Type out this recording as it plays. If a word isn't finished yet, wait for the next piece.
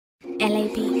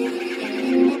LAB.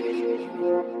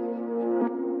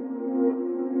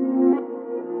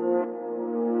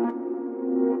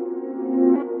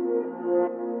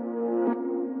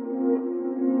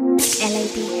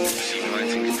 See, my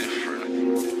thing's different.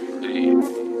 Hey,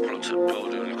 pull up to the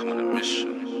building like I'm on a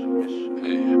mission.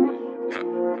 Hey.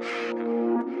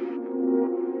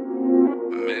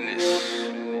 Menace.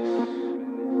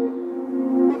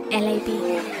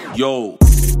 Yo,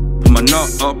 put my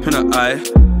nut up in her eye.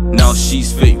 Now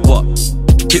she's fake, what?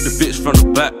 Hit the bitch from the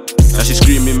back. Now she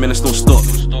screaming, Menace, don't stop.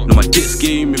 Know my dick's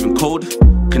game, even cold.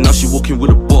 Cause now she walking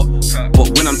with a bot.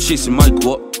 But when I'm chasing my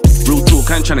guap, real talk,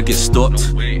 I ain't tryna get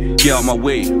stopped. Get out my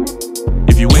way.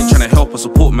 If you ain't tryna help or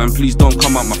support, man, please don't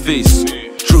come out my face.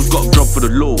 Truth got a grub for the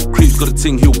low. Creeps got a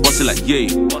ting, he'll bust it like yay.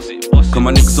 Cause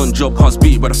my niggas on job can't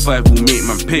speak, but the 5 will make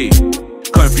man pay.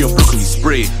 Coming for your block and we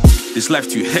spray. This life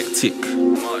too hectic.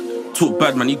 Talk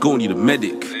bad, man, you gon' need a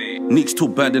medic. Nicks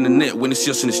talk bad in the net when it's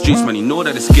just in the streets, man, you know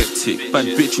that it's skeptic. Bad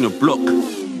bitch in the block.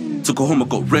 Took her home, I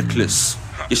got reckless.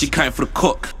 Yeah, she came for the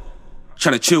cock.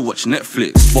 Tryna chill, watch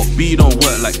Netflix. But B don't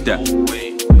work like that.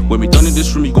 When we done in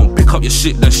this room, you gon' pick up your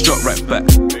shit, then strut right back.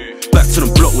 Back to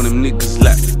the block when them niggas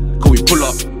lack. Cause we pull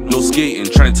up, no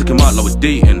skating. Tryna take him out like we're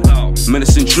dating.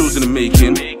 Menacing chills in the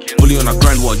making. Fully on our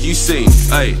grind, what are you saying?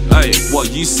 Aye, what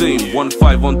are you saying?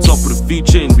 1-5 on top of the feed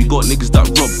chain. We got niggas that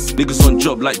rob. Niggas on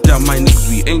job like damn, my niggas,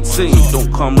 we ain't sane.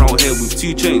 Don't come round here with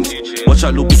 2 chains. Watch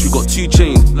out, little bitch, we got 2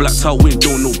 chains. Blacked out wind,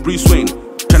 don't know Bruce Wayne.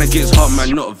 Tryna get his heart,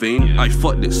 man, not a vein. I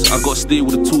fuck this, I gotta stay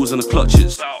with the tools and the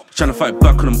clutches. Tryna fight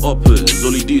back on them uppers.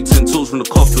 Only do 10 toes from the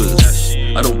coppers.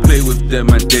 I don't play with them,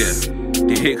 man, there.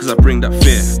 They hate cause I bring that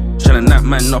fear. Tryna nap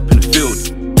man up in the field.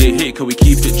 They hate cause we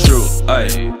keep it true.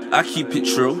 I keep it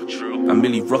true. I'm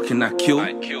really rocking that kill.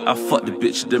 I fuck the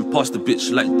bitch, then pass the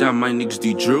bitch like damn, my niggas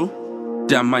do drill.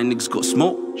 Damn, my niggas got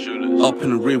smoke. Up in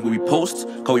the rain where we post.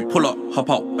 Cause we pull up, hop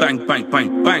out, bang, bang,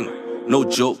 bang, bang. No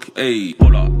joke, ayy.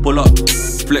 Pull up,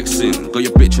 flexing. Got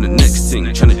your bitch in the next thing.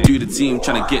 Tryna do the team,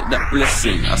 tryna get that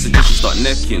blessing. I suggest you start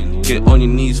necking. Get on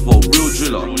your knees for a real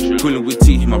driller. Quilling with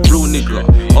teeth, my real nigga.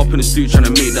 Up in the studio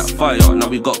tryna make that fire. Now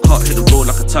we got cut, hit the road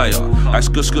like a tire. I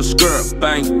skirt,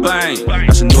 bang, bang.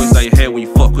 That's the noise that you hear when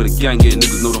you fuck with a gang. Yeah,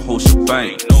 niggas know the whole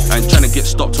shebang. I ain't tryna get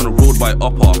stopped on the road by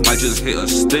upper. Might just hit a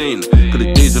stain. Cause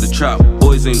the days of the trap,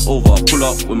 boys ain't over. Pull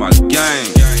up with my gang.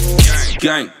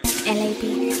 LAB.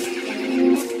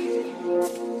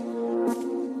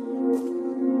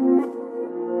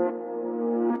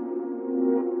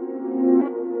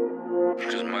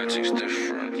 Cause my thing's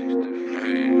different.